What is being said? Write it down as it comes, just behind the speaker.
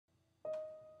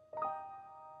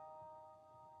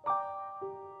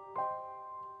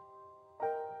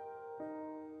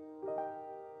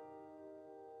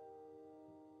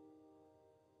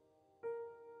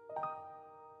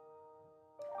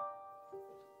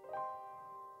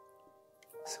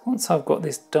So once I've got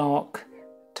this dark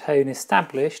tone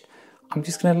established, I'm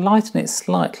just going to lighten it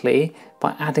slightly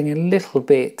by adding a little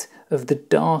bit of the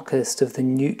darkest of the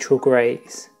neutral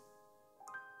greys.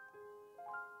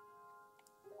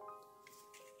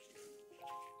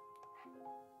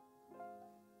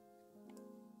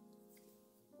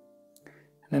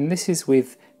 And this is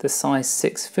with the size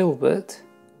 6 filbert.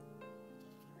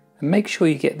 And make sure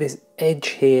you get this edge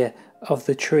here of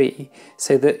the tree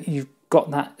so that you've got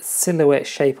that silhouette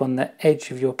shape on the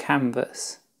edge of your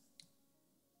canvas.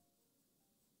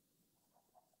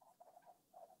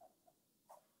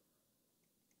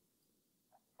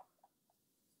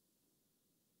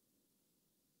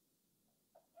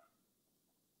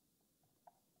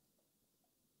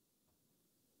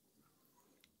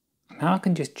 Now I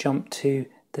can just jump to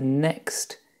the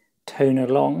next tone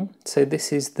along. So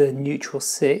this is the neutral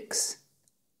 6.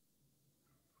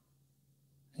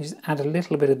 Just add a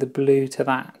little bit of the blue to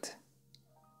that.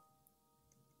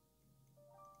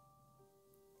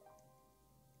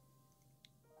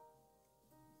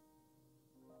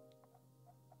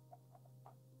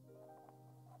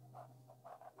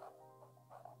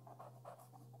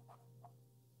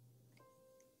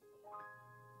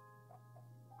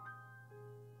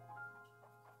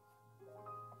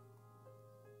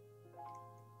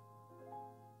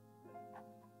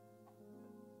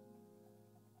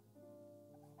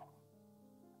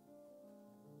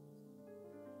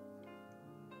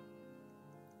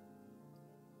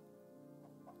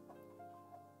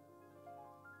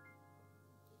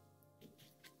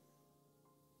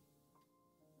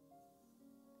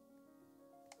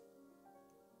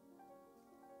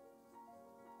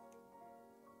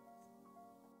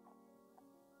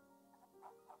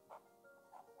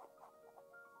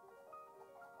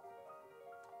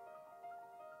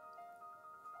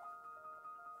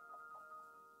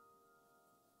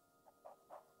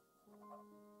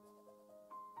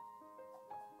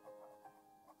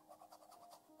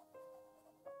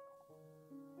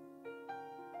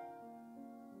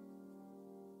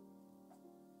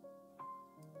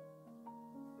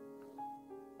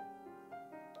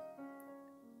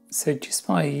 So just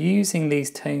by using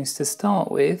these tones to start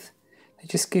with, they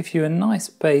just give you a nice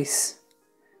base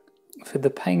for the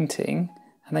painting,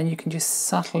 and then you can just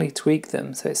subtly tweak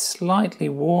them. So it's slightly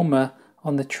warmer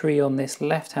on the tree on this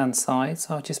left hand side,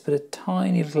 so I'll just put a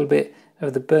tiny little bit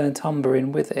of the burnt umber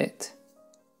in with it.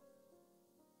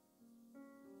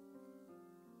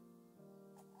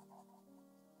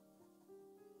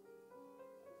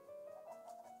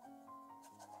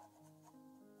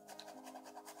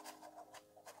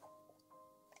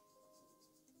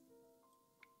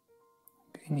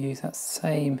 You can use that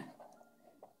same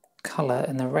colour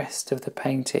in the rest of the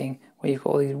painting where you've got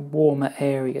all these warmer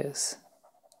areas.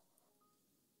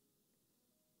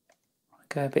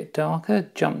 Go a bit darker,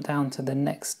 jump down to the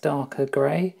next darker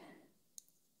grey.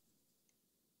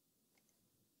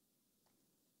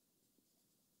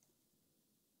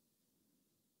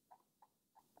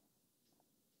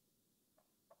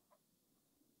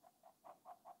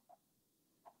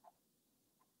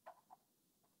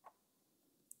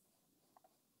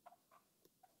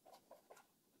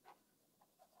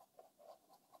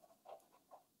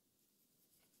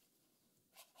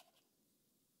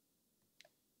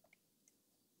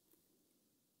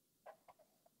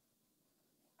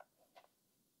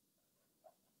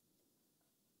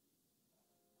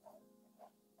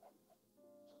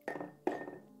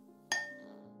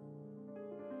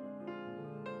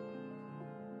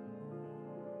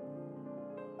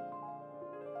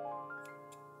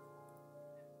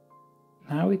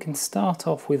 Now we can start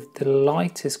off with the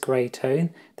lightest grey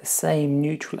tone, the same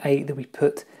neutral 8 that we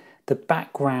put the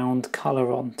background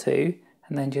colour onto,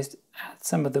 and then just add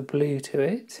some of the blue to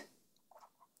it.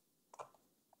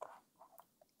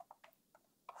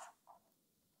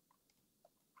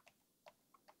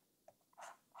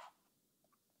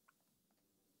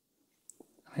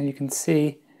 And you can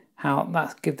see how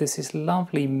that gives us this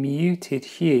lovely muted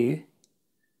hue.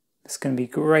 It's going to be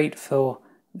great for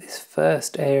this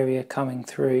first area coming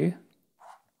through.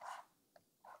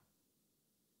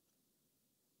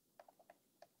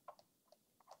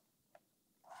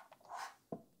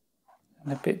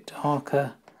 And a bit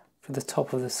darker for the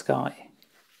top of the sky.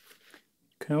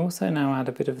 You can also now add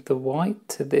a bit of the white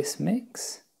to this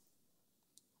mix.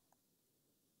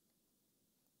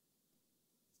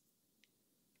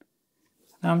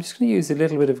 Now I'm just going to use a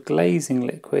little bit of glazing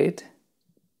liquid.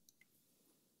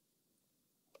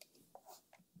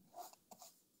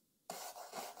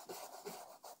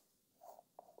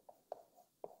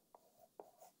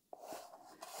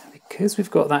 because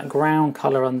we've got that ground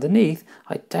colour underneath,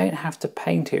 I don't have to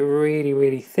paint it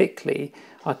really thickly.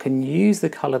 I can use the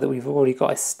colour that we've already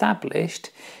got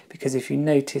established, because if you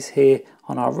notice here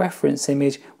on our reference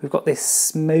image, we've got this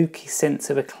smoky sense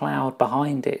of a cloud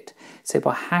behind it. So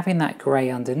by having that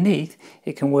grey underneath,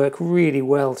 it can work really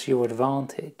well to your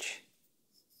advantage.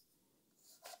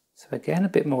 So again, a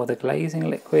bit more of the glazing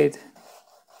liquid.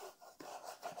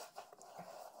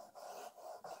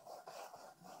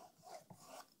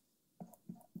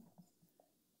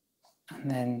 And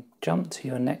then jump to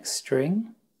your next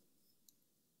string.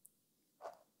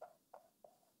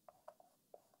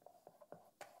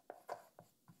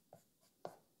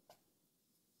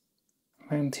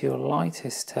 Move to your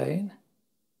lightest tone.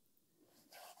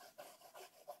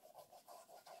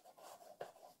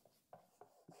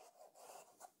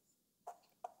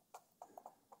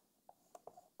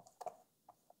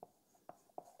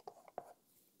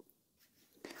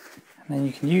 And then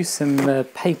you can use some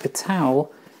paper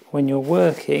towel when you're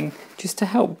working, just to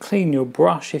help clean your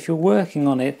brush. If you're working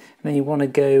on it and then you want to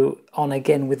go on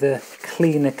again with a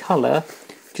cleaner colour,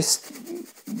 just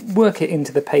work it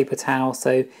into the paper towel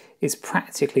so it's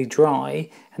practically dry,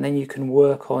 and then you can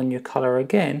work on your colour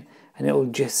again and it will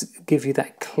just give you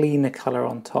that cleaner colour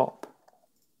on top.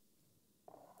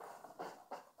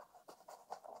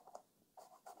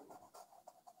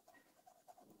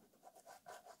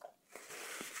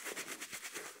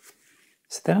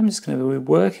 So then I'm just going to be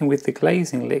working with the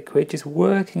glazing liquid, just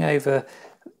working over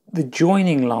the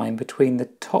joining line between the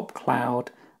top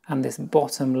cloud and this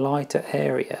bottom lighter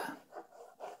area.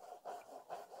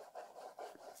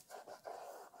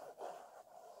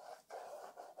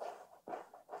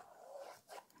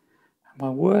 And by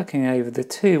working over the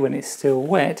two when it's still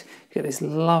wet, you get this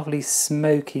lovely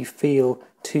smoky feel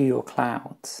to your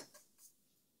clouds.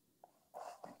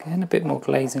 Again, a bit more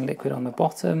glazing liquid on the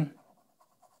bottom.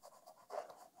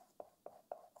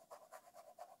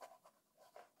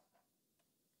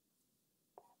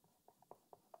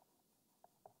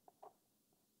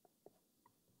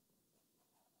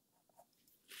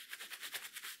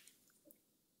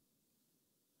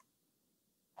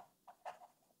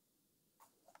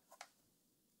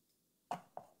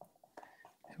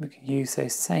 We can use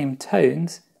those same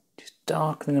tones, just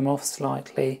darken them off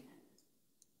slightly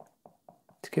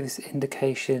to give this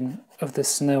indication of the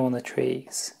snow on the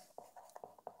trees.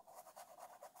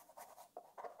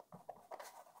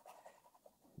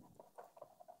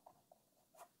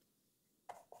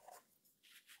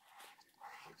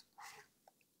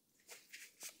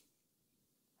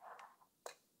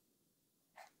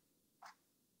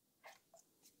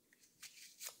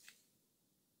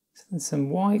 And some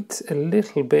white, a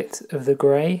little bit of the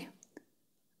grey,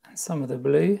 and some of the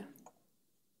blue.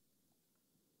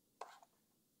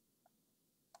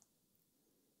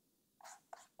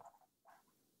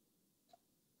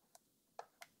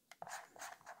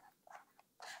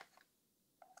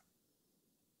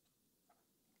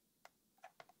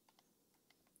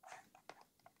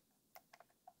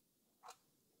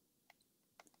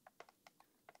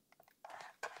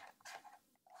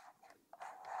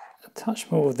 A touch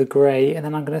more of the grey, and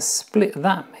then I'm going to split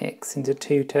that mix into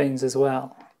two tones as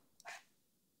well.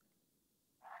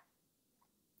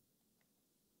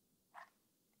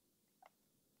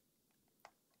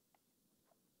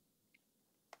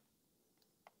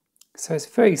 So it's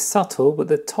very subtle, but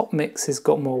the top mix has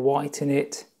got more white in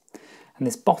it, and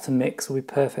this bottom mix will be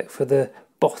perfect for the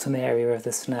bottom area of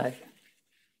the snow.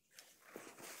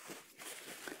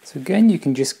 So again, you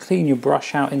can just clean your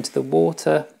brush out into the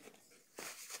water.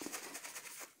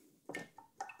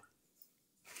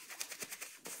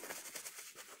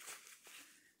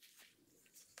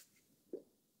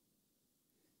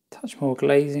 Touch more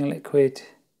glazing liquid.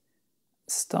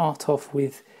 Start off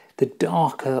with the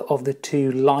darker of the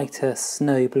two lighter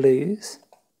snow blues.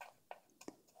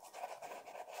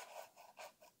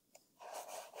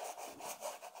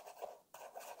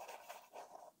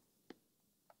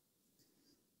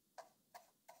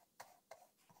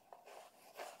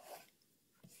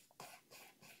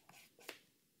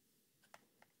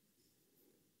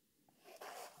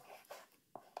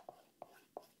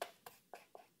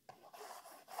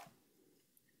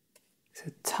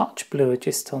 So touch bluer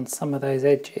just on some of those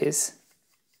edges.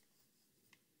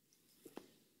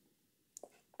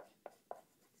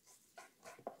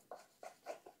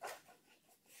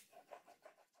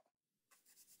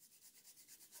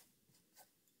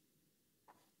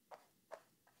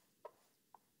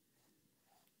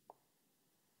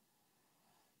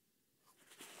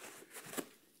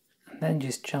 And then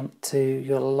just jump to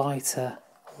your lighter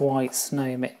white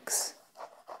snow mix.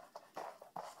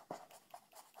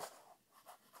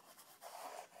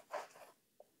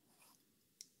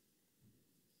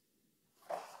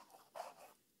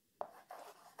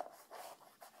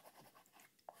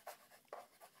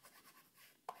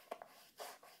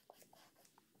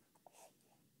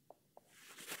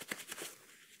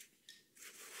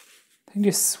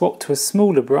 can just swap to a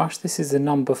smaller brush. This is a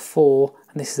number 4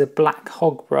 and this is a black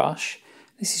hog brush.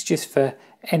 This is just for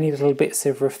any little bits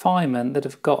of refinement that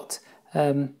have got,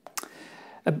 they're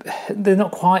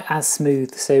not quite as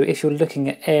smooth. So if you're looking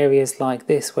at areas like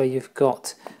this where you've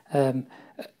got a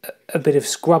bit of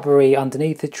scrubbery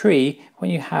underneath the tree,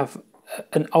 when you have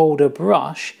an older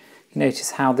brush, you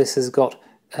notice how this has got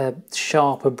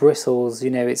sharper bristles,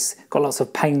 you know, it's got lots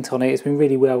of paint on it, it's been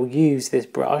really well used, this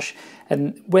brush,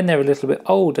 and when they're a little bit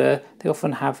older they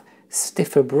often have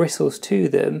stiffer bristles to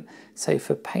them, so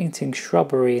for painting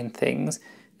shrubbery and things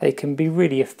they can be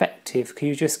really effective because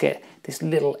you just get this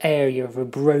little area of a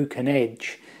broken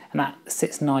edge, and that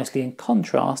sits nicely in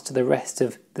contrast to the rest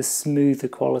of the smoother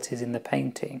qualities in the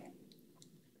painting.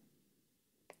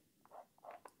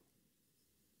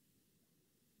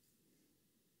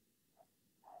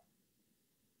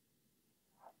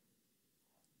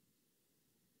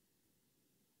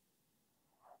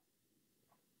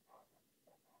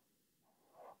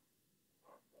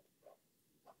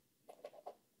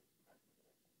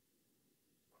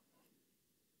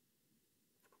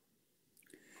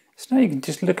 So now you can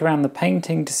just look around the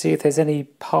painting to see if there's any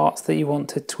parts that you want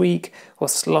to tweak or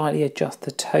slightly adjust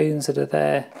the tones that are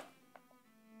there.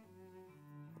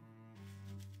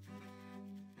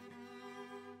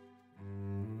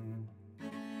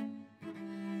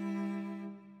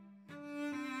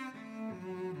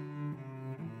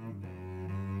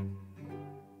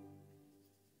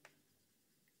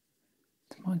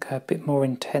 I might go a bit more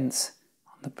intense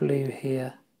on the blue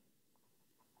here.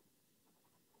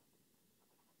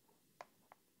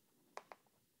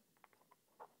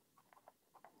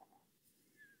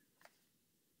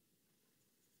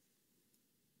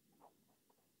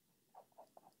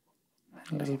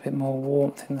 A little bit more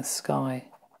warmth in the sky.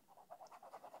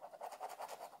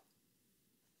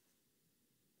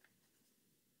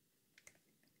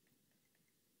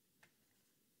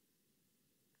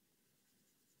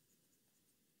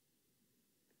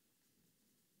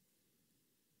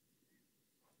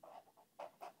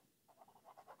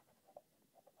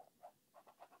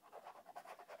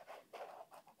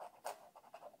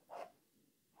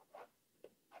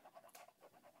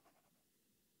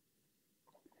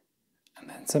 And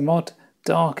then some odd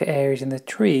darker areas in the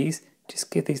trees,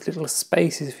 just give these little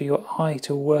spaces for your eye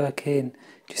to work in,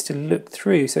 just to look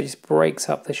through, so it just breaks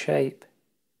up the shape.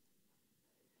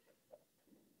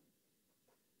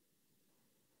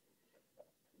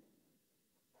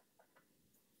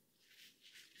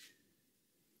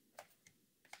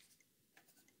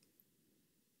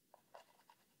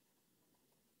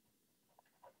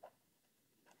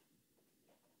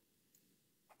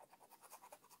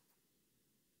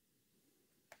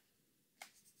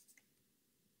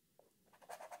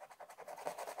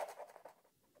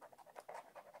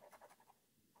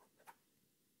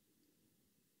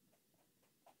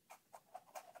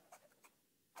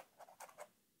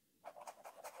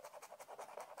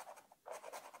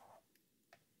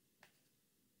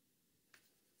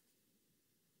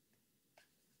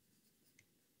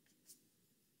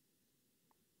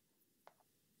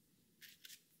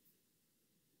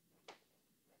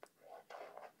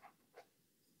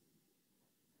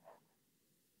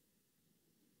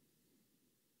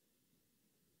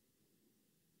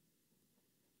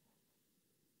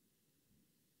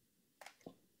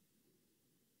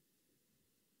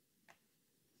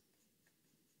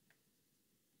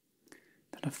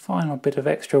 And a final bit of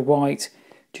extra white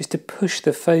just to push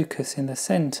the focus in the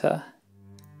centre.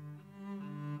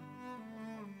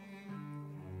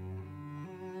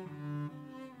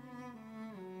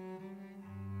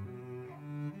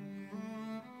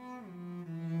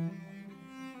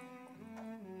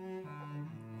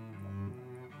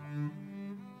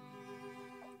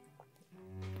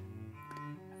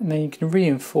 And then you can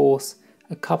reinforce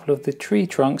a couple of the tree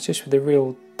trunks just with a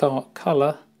real dark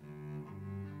colour.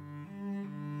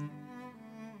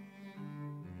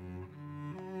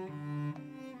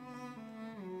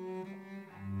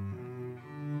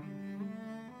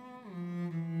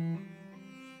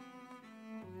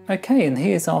 Okay, and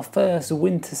here's our first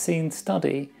winter scene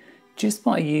study. Just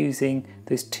by using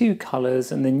those two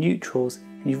colours and the neutrals,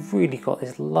 you've really got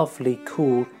this lovely,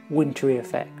 cool, wintry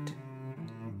effect.